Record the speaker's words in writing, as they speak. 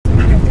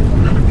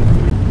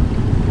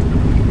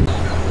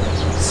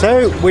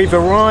So we've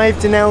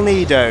arrived in El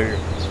Nido.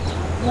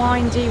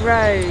 Windy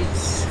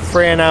roads.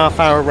 3.5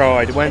 hour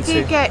ride. If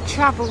you get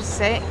travel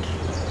sick,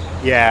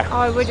 yeah,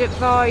 I would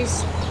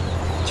advise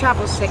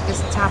travel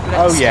sickness tablets.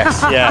 Oh yes,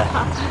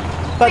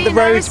 yeah. But the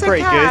road's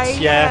pretty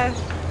good, yeah.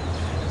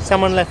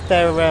 Someone left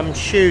their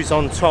shoes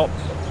on top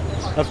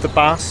of the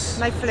bus.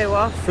 They flew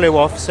off. Flew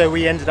off, so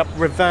we ended up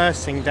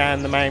reversing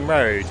down the main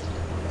road.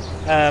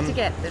 To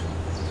get them.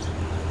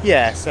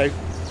 Yeah, so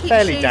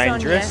fairly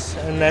dangerous.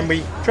 And then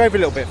we drove a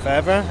little bit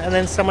further, and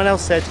then someone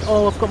else said,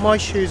 "Oh, I've got my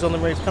shoes on the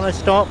roof, can I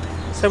stop?"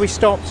 So we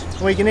stopped,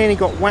 and we nearly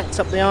got whacked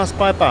up the arse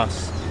by a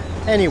bus.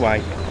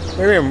 Anyway,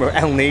 we're in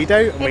El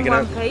Nido. And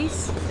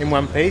In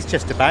one piece,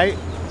 just about.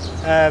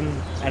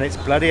 And it's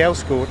bloody hell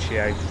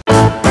scorchio.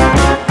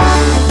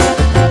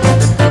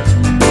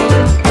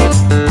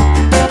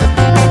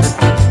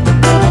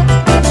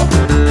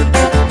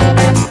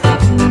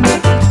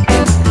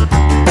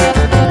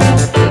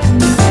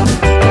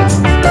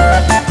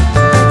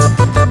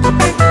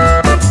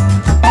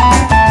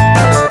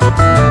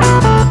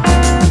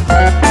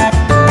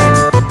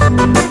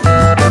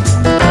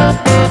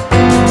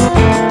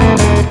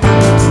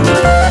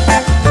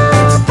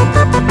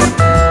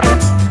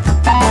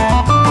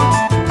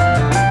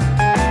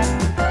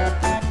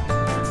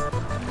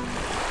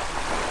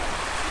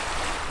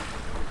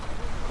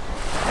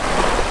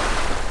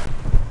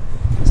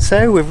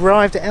 So we've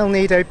arrived at El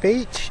Nido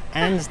Beach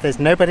and there's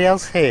nobody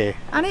else here.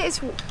 And it is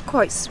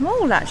quite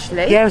small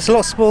actually. Yeah, it's a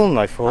lot smaller than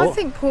I thought. I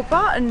think Port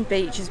Barton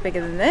Beach is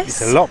bigger than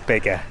this. It's a lot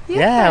bigger.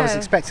 Yeah, I was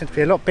expecting it to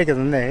be a lot bigger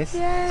than this.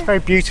 Yeah. It's very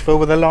beautiful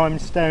with the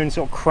limestone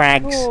sort of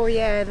crags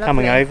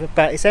coming over,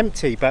 but it's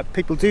empty. But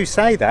people do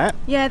say that.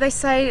 Yeah, they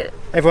say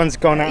everyone's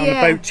gone out on the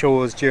boat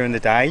tours during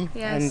the day.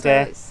 Yeah, and so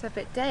it's a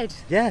bit dead.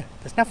 Yeah,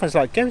 there's nothing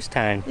like ghost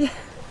town. Yeah.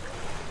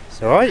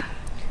 It's alright.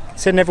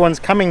 So everyone's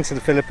coming to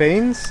the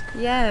Philippines.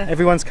 Yeah.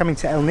 Everyone's coming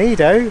to El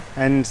Nido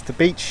and the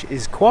beach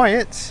is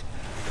quiet.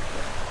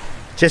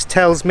 Just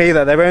tells me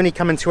that they're only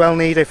coming to El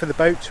Nido for the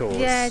boat tours.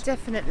 Yeah,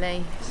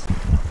 definitely.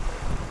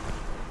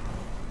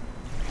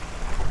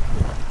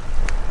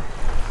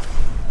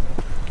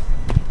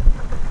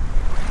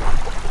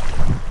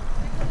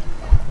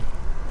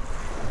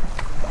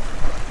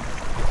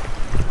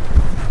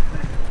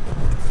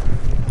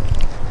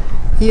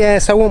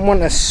 Yes, I wouldn't want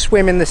to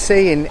swim in the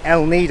sea in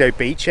El Nido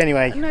Beach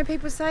anyway. No,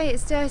 people say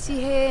it's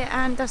dirty here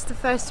and that's the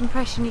first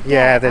impression you get.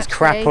 Yeah, there's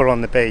crap all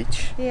on the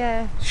beach.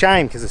 Yeah.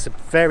 Shame, because it's a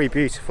very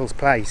beautiful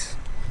place.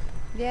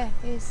 Yeah,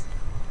 it is.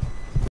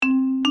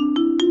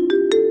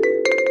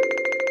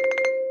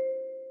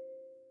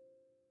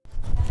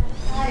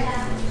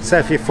 So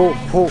if you thought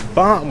Port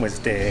Barton was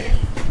dear,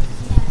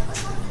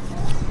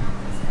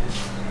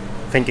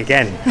 think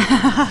again.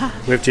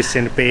 We've just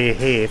seen a beer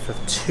here for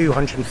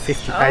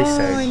 250 pesos.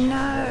 Oh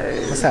no.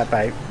 What's that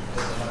about?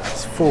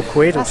 It's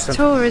 £4 that's or something.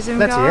 Tourism,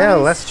 Bloody guys.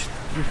 hell, that's,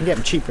 you can get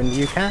them cheaper in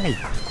the UK.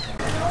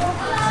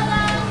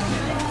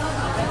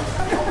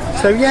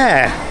 So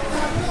yeah,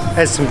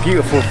 there's some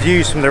beautiful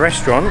views from the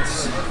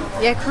restaurants.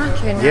 Yeah,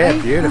 cracking. Yeah,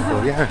 eh?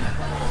 beautiful,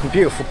 yeah. And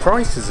beautiful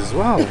prices as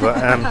well, but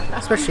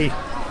especially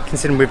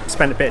considering we've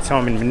spent a bit of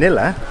time in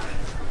Manila.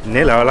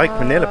 I like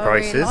Manila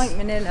prices. I like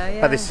Manila,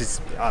 yeah. But this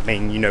is, I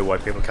mean, you know why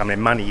people come in.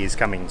 Money is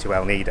coming to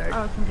El Nido.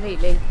 Oh,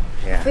 completely.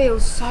 Yeah. It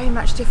feels so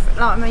much different.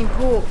 Like, I mean,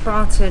 Port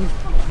Barton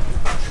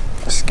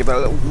Let's give it a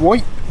little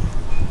wipe.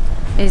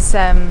 is,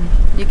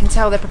 you can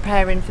tell they're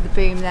preparing for the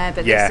boom there,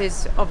 but this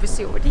is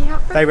obviously already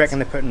happened. They reckon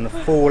they're putting the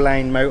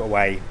 4-lane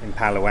motorway in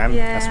Palawan.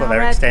 Yeah, that's what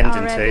they're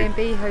extending our to.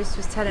 AIRBNB host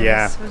was telling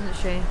us, wasn't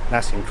she?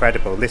 That's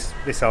incredible.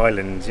 This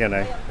island, you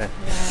know,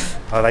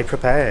 are they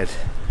prepared?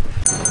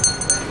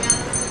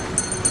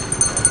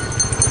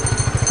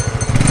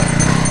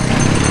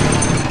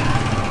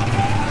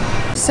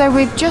 So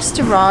we've just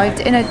arrived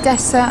in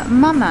Odessa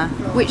Mama,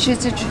 which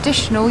is a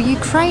traditional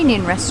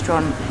Ukrainian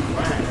restaurant.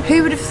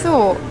 Who would have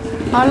thought?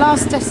 Our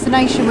last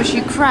destination was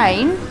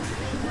Ukraine.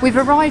 We've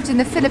arrived in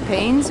the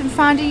Philippines and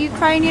found a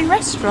Ukrainian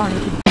restaurant.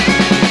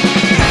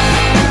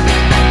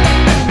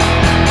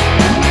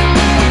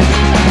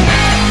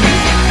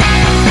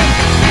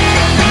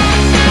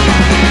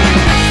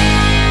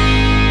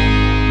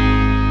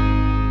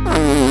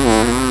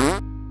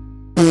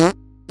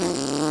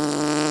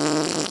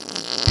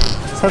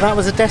 So that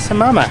was Odessa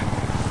Mama.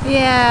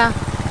 Yeah.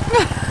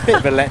 Bit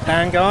of a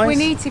letdown, guys. We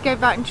need to go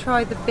back and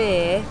try the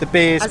beer. The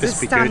beer's as a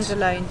supposed to be good.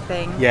 standalone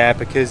thing. Yeah,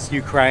 because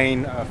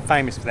Ukraine are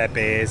famous for their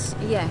beers.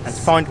 Yes. And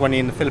to find one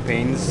in the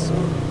Philippines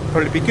would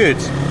probably be good.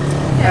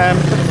 Yeah.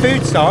 But the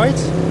food side,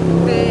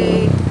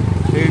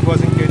 Food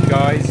wasn't good,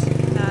 guys.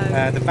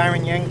 No. The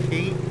Baron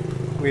Yankee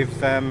with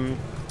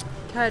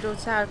curdled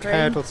sour cream.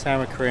 curdled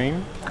sour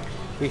cream.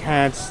 We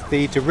had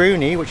the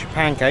daruni, which are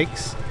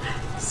pancakes.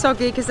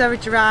 Soggy because they were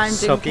drowned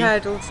Soggy. in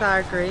curdled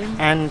sour cream.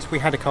 And we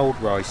had a cold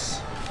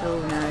rice. Oh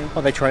no. What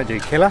are they trying to do?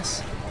 Kill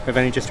us? We've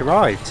only just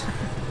arrived.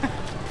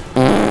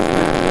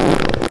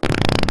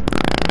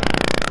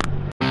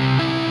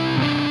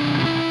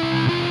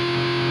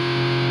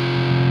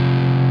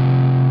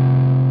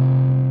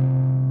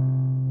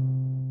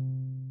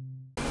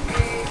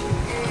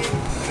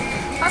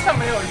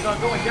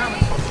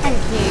 Thank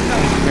you.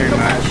 Thank you very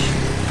much.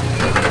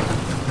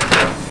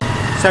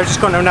 So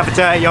just got another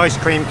dirty ice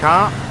cream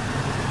cart.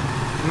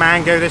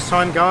 Mango this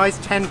time, guys.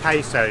 10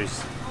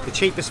 pesos. The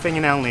cheapest thing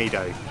in El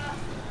Nido.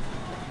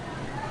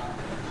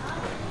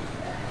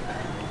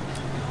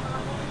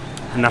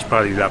 And that's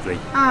probably lovely.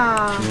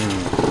 Ah.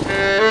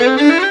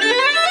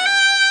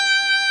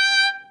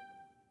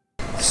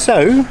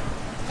 So,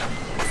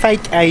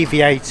 fake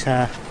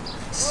aviator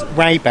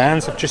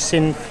Ray-Bans I've just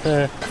seen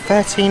for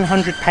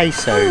 1,300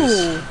 pesos.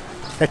 Ooh.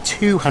 They're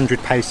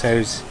 200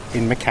 pesos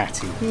in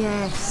Makati.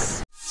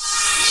 Yes.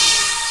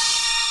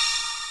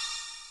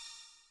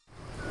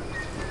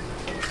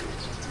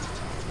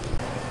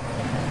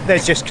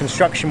 There's just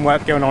construction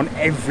work going on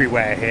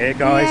everywhere here,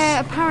 guys. Yeah,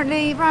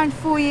 apparently around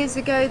 4 years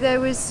ago there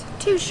was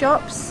 2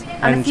 shops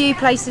and a few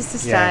places to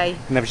stay.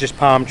 And there was just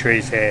palm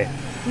trees here.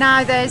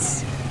 Now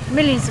there's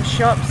millions of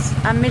shops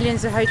and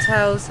millions of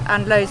hotels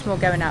and loads more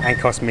going up. And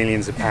cost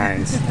millions of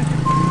pounds.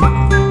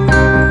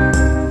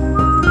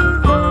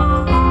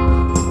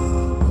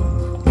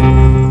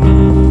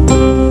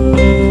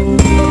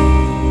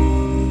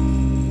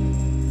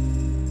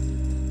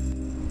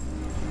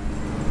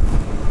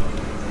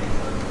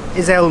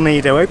 Is El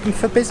Nido open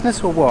for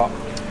business or what?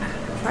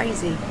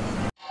 Crazy.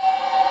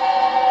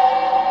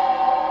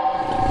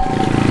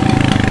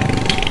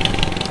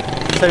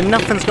 So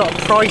nothing's got a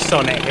price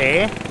on it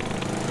here.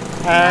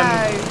 No.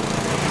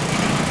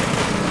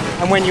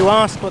 And when you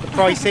ask what the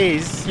price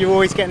is, you're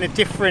always getting a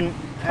different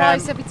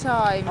Price every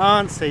time.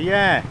 answer,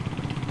 yeah.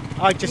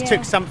 I just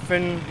took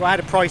something, well, I had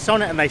a price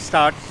on it and they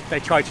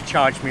tried to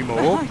charge me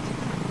more.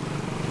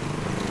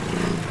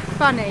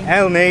 Funny.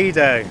 El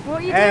Nido.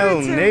 What are you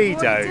El doing Nido.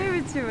 What are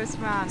you doing to us,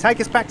 man? Take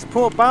us back to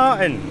Port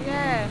Barton.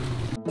 Yeah.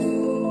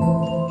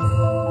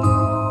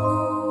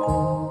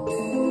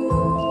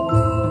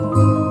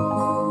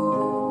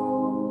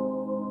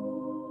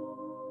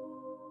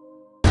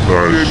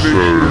 That's so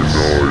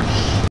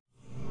nice.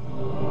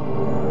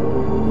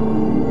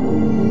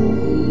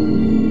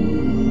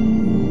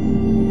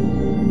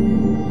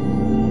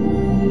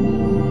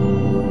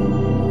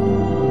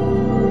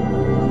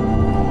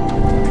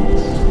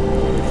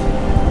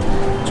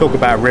 Talk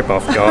about a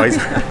rip-off, guys.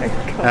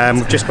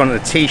 We've just gone to the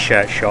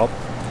t-shirt shop.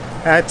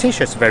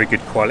 T-shirts are very good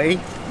quality.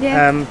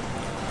 Yeah.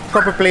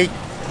 Probably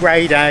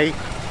grade A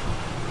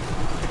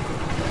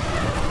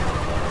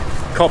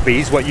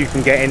copies, what you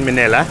can get in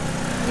Manila.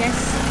 Yes.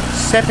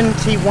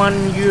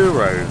 71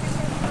 euro.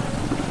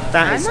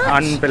 That How is much?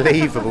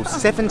 unbelievable.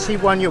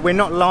 71 euro. We're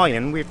not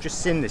lying. We've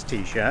just seen this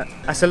t-shirt.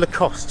 That's a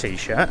Lacoste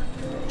t-shirt.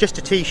 Just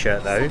a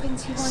t-shirt though.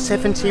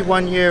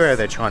 71 euro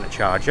they're trying to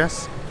charge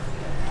us.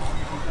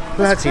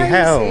 That's Bloody crazy,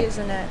 hell.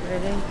 isn't it,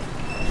 really?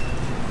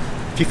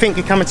 If you think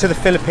you're coming to the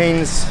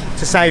Philippines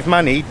to save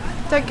money,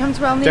 Don't come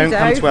to El Nido. don't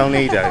come to El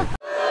Nido.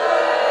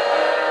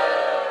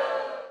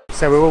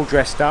 So we're all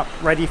dressed up,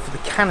 ready for the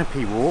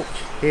canopy walk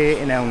here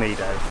in El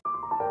Nido.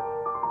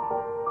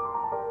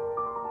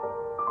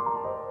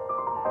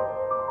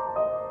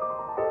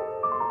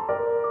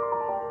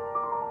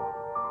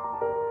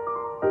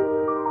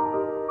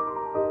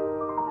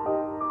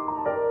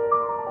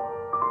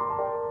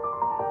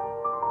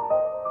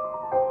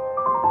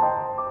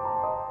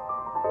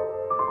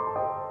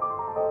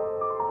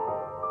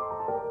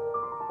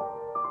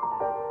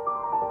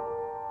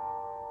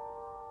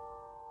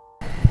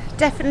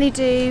 Definitely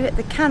do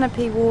the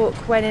canopy walk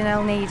when in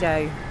El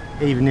Nido.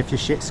 Even if you're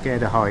shit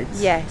scared of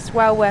heights. Yes,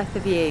 well worth the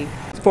view.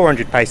 It's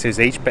 400 pesos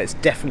each, but it's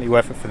definitely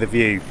worth it for the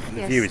view.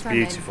 The Yes, view is stunning.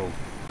 beautiful.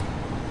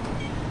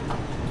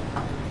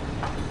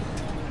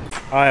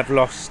 I have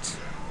lost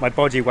my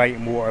body weight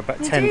in water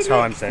about 10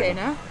 times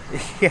then.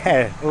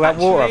 Yeah, all that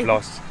water I've Actually.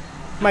 lost.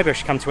 Maybe I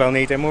should come to El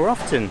Nido more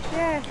often.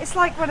 Yeah, it's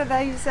like one of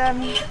those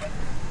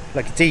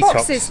Like a detox.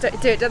 boxes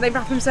that do it, don't they?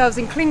 Wrap themselves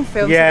in cling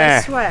film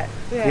Yeah. so they sweat.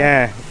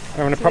 Yeah,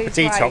 we're on a proper lose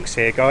weight. detox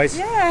here, guys.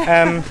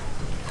 Yeah.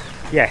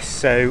 Yes,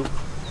 so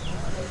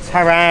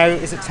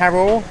is it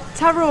Taror?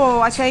 Tarot,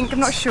 I think, I'm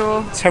not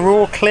sure.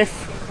 Taror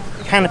Cliff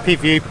Canopy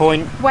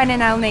Viewpoint, When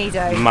in El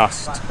Nido.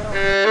 must.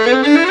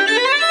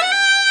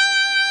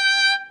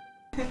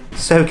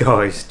 So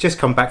guys, just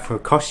come back for a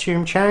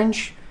costume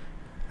change,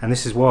 and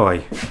this is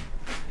why.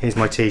 Here's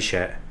my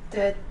t-shirt.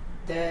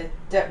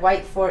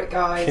 Wait for it,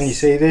 guys. Can you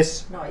see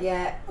this? Not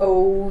yet.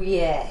 Oh,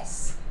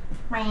 yes.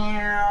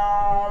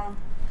 Meow.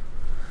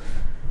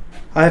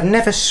 I have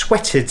never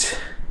sweated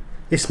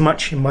this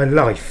much in my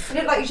life. You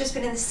look like you've just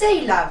been in the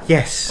sea, love.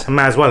 Yes, I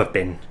may as well have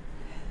been.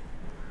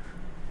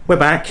 We're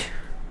back.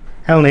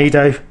 El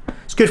Nido.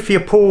 It's good for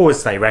your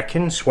pores, they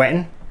reckon,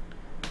 sweating.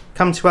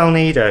 Come to El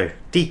Nido.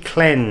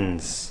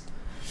 De-cleanse.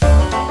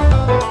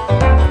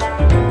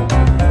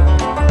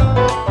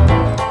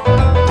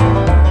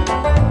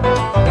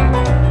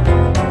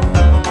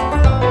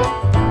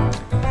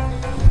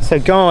 So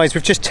guys,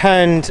 we've just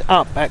turned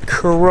up at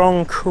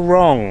Kurong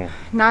Kurong.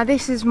 Now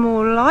this is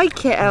more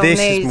like it, El Nido. This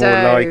is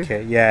more like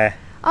it, yeah.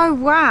 Oh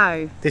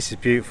wow. This is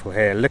beautiful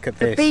here, look at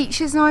The this. beach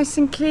is nice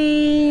and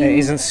clean. It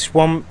isn't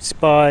swamped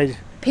by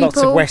Lots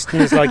of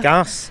Westerners like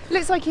us.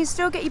 Looks like you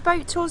still get your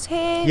boat tours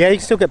here. Yeah, you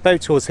can still get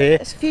boat tours here.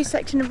 There's a few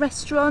sections of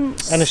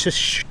restaurants. And it's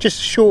just a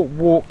short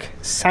walk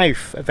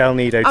south of El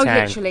Nido town.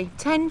 Oh, literally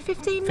 10,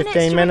 15 minutes.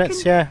 15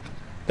 minutes, yeah.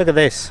 Look at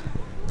this.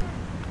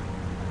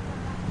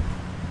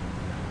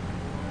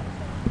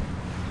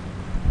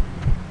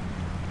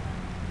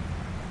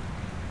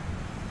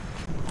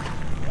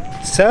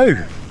 So,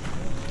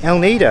 El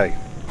Nido,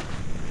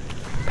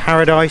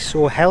 paradise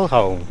or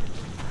hellhole?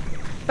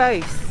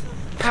 Both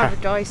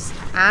paradise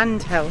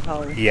and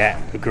hellhole. Yeah,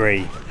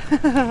 agree.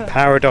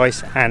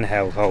 Paradise and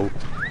hellhole.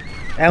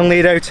 El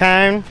Nido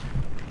town,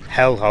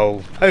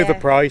 hellhole.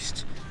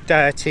 Overpriced,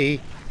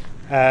 dirty,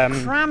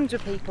 Crammed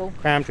with people.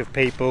 crammed with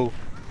people.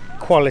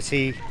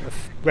 Quality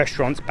of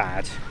restaurants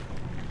bad.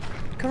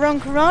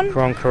 Coron.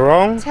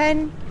 Coron.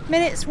 10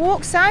 minutes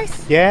walk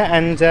south. Yeah,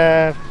 and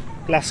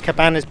Las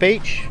Cabanas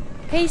Beach.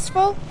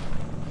 Peaceful,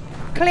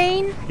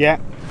 clean, Yeah,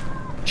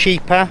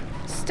 cheaper.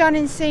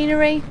 stunning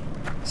scenery.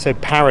 So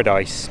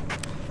paradise.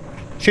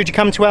 Should you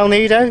come to El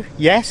Nido?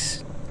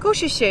 Yes. Of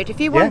course you should. If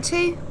you want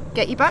to,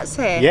 get your butts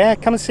here. Yeah,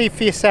 come and see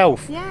for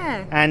yourself.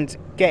 Yeah. And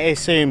get here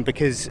soon,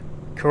 because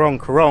Coron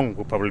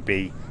will probably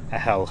be a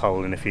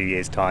hellhole in a few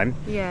years' time,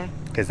 Yeah.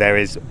 because there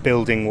is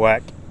building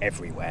work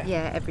everywhere.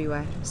 Yeah,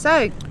 everywhere.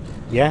 So,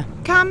 Yeah,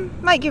 come,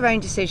 make your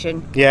own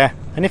decision. yeah.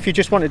 And if you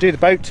just want to do the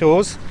boat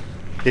tours,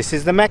 this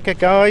is the Mecca,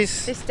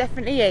 guys. This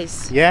definitely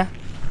is. Yeah,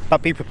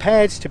 but be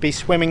prepared to be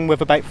swimming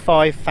with about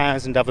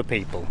 5,000 other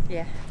people.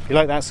 Yeah. If you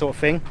like that sort of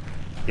thing,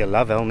 you'll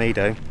love El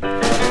Nido.